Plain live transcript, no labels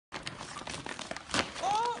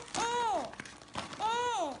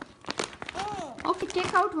Okay,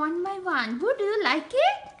 take out one by one. Boo, do you like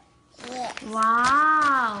it? Yes.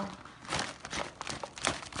 Wow.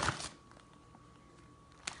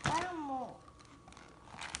 One more.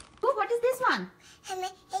 Boo, what is this one?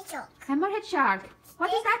 Hedgehog. Hammerhead shark.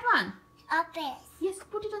 What is that one? Octopus. Yes,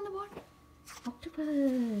 put it on the board.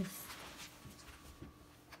 Octopus.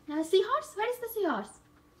 Seahorse? Where is the seahorse?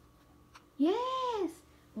 Yes.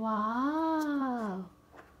 Wow.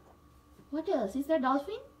 What else? Is there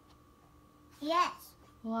dolphin? Yes.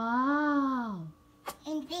 Wow.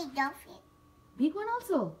 And big dolphin. Big one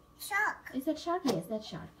also. Shark. Is that shark? Yes, that's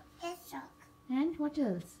shark. Yes, shark. And what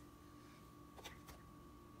else?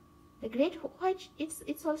 The great white,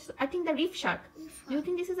 it's also, I think, the reef shark. Do you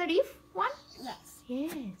think this is a reef one? Yes.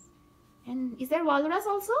 Yes. And is there walrus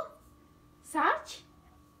also? Sarch?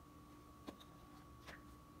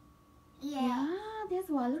 Yeah. Yeah, there's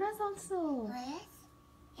walrus also. Yes.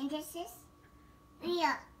 And this is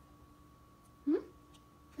real. Hmm?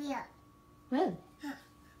 Real. Well,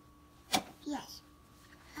 Yes.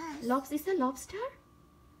 is a lobster?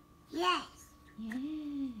 Yes. Yeah.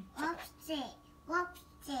 Lobster.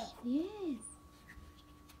 Lobster. Yes.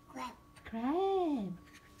 Crab. Crab.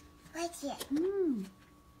 Right here. Hmm.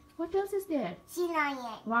 What else is there? Sea lion.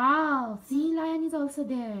 Wow, sea lion is also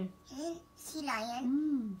there. And sea lion.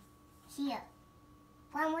 Hmm. Here.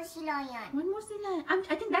 One more sea lion. One more sea lion.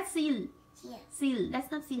 I think that's seal. Here. Seal.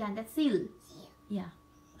 That's not sea lion. That's seal. Here. Yeah.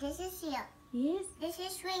 This is here. Yes. This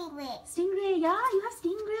is stingray. Stingray. Yeah, you have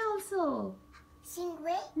stingray also.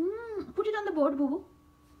 Stingray. Hmm. Put it on the board, boo boo.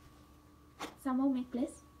 Somehow make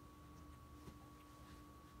place.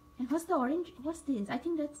 And what's the orange? What's this? I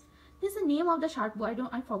think this is the name of the shark, boo.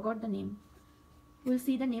 I forgot the name. We'll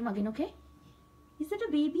see the name again, okay? Is that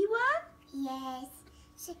a baby one? Yes.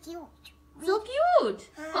 So cute. So cute.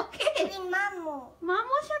 Uh, Okay. With Mamu.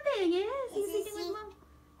 Mamo's sathে. Yes, he's Is it sitting with sea- mom.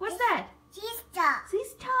 What's that? Sister.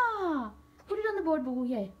 Sister. Put it on the board, boo.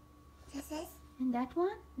 Yeah. This is And that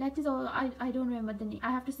one? That is all. I don't remember the name.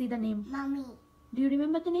 I have to see the name. Mommy. Do you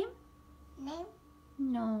remember the name? Name?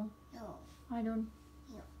 No, No. I don't.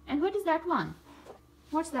 No. And what is that one?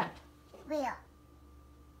 What's that? Where?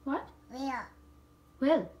 What? Where?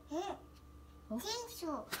 Well, Hmm. Think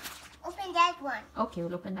so. Open that one. okay,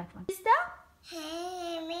 we'll open that one. Is the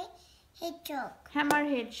Hammy hedgehog.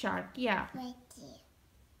 hammerhead shark? Yeah. Right there.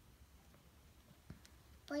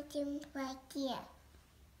 Put him right there.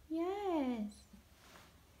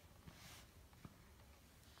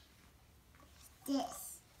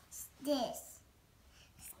 Yes. This.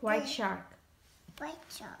 White shark. White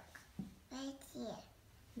shark. Right here.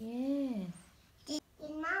 Yes. This is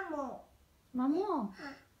Mamu. Mamo.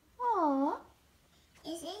 Huh. Oh.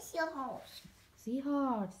 This is your horse.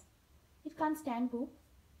 Seahorse. It can't stand, boo.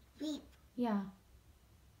 Beep. Yeah.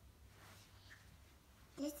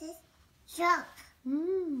 This is shark.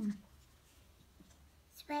 Hmm.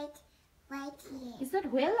 It's right here. Is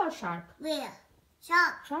that whale or shark? Where?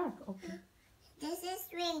 Shark. Shark. Okay. This is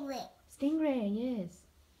stingray. Stingray. Yes.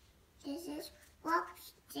 This is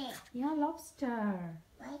lobster. Yeah, lobster.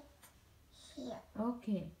 Right here.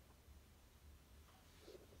 Okay.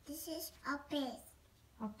 This is octopus.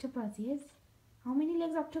 Octopus. Yes. How many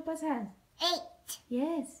legs octopus has? 8.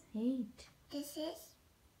 Yes, 8. This is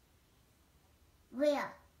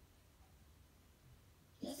where?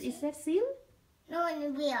 Is that seal? No,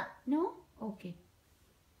 and where? No? Okay.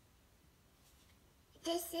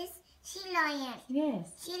 This is sea lion.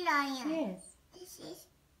 Yes. Sea lion. Yes. This is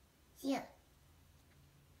here.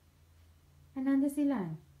 Another sea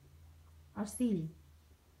lion. Or seal.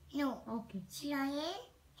 No. Okay. Sea lion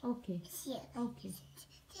Okay. is here. Okay.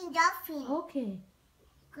 Then dolphin Okay.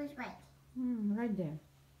 goes right. Right there.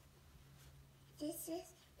 This is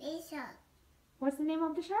a shark. What's the name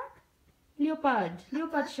of the shark? Leopard.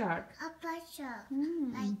 Leopard shark. Upper shark.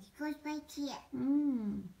 Mm. Right, goes right here.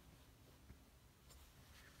 Mm.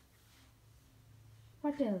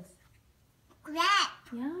 What else? Crab.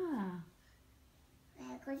 Yeah.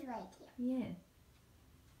 Goes right here. Yes.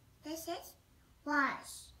 This is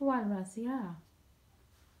wash. Walrus. Yeah.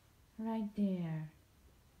 Right there.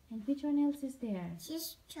 And which one else is there?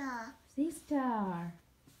 Sister. Sister.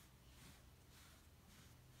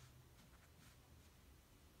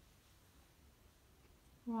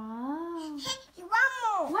 Wow. Hey, one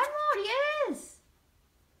more. One more, yes.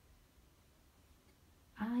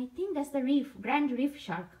 I think that's the reef, Grand Reef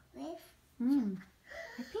shark. Reef.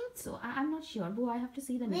 I think so. I'm not sure. Boo, I have to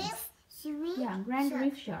see the name. Reef. Reef. Yeah, Grand shark.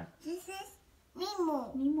 Reef shark. This is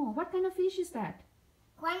Nemo. Nemo. What kind of fish is that?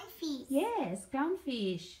 One fish. Yes,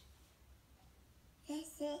 clownfish.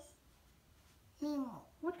 This is Nemo.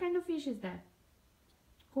 What kind of fish is that?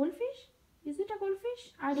 Goldfish? Is it a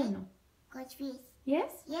goldfish? I don't know. got fish.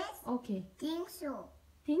 Yes? Yes, Okay. think so.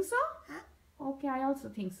 Think so? Huh? Okay, I also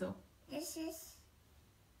think so. This is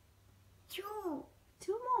 2.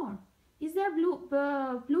 2 more. Is there blue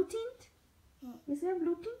tint? Hmm. Is there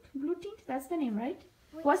blue tint? Blue tint? That's the name, right?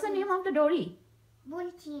 Blue What's the tint. name of the dory?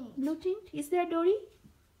 Blue tint. Blue tint? Is there dory?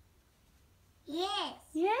 Yes.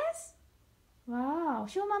 Yes? Wow.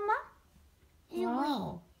 Show Mama.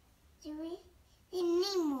 Wow. 3.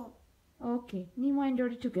 Nemo. Okay. Nemo and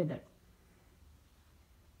Dory together.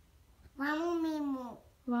 Mamu Memo.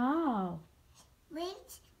 Wow.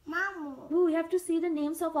 Wait, Mamu. Ooh, we have to see the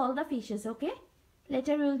names of all the fishes, okay?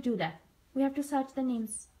 Later we will do that. We have to search the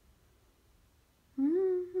names.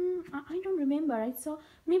 I don't remember. I saw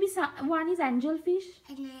maybe one is angelfish.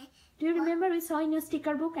 And Do you remember we saw in your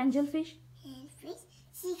sticker book angelfish? fish.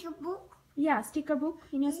 Sticker book. Yeah, sticker book.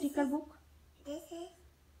 In your This sticker is- book. This is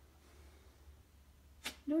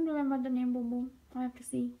Don't remember the name, Boom Boom. I have to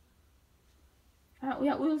see.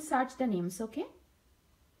 Yeah, we will search the names, okay?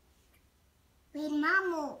 with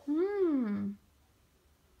Mamu.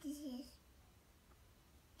 This is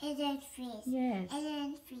elephant fish. Yes.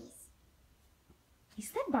 Elephant fish.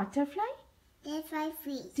 Is that butterfly? Elephant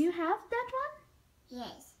fish. Do you have that one?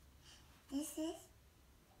 Yes. This is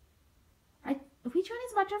Which one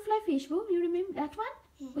is butterfly fish, Boo? You remember that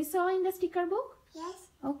one? We saw in the sticker book? yes.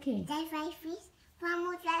 Okay. Elephant fish.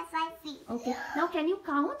 Mamu elephant fish. Okay. Now can you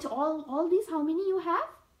count all these? How many you have?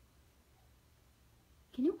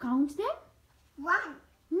 Can you count them? 1,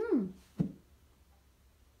 Hmm.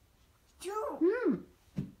 2, Hmm.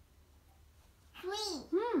 3,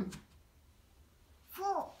 Hmm.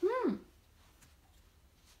 4, Hmm.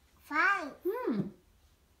 5, Hmm.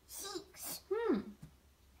 6, Hmm.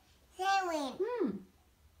 7, Hmm.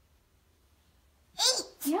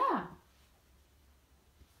 8, Yeah.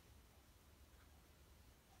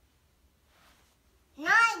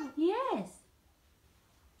 9, Yes.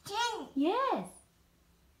 10, Yes.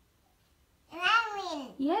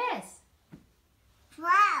 11, Yes.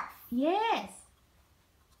 12, Yes.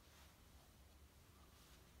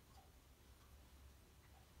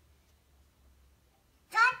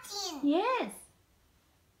 13, Yes.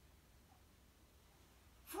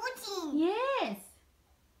 14, Yes.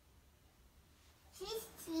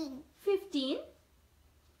 16, 15.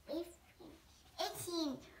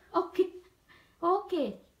 18, Okay.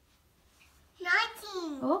 Okay.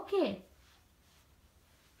 19, Okay.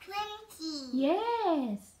 20.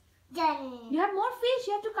 Yes. Done. You have more fish.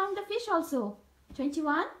 You have to count the fish also.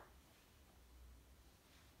 21.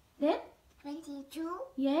 Then? 22,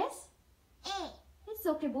 Yes. 8, It's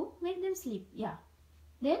okay, Boo. Make them sleep. Yeah.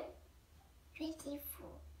 Then?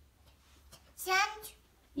 24. Stand.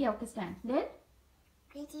 Yeah, okay, stand. Then?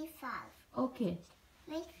 25. Okay.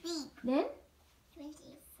 23. Then?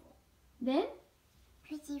 24. Then?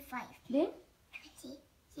 25. Then?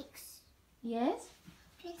 26. Yes.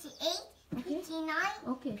 28. Okay. 29.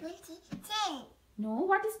 Okay. 20. 10. No,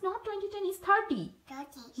 what is not 2010 is 30.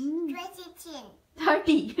 30. Hmm. 20. 10.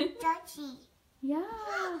 30. 30.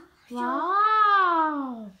 Yeah.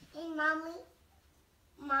 Wow. And mommy.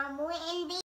 Mamu and baby.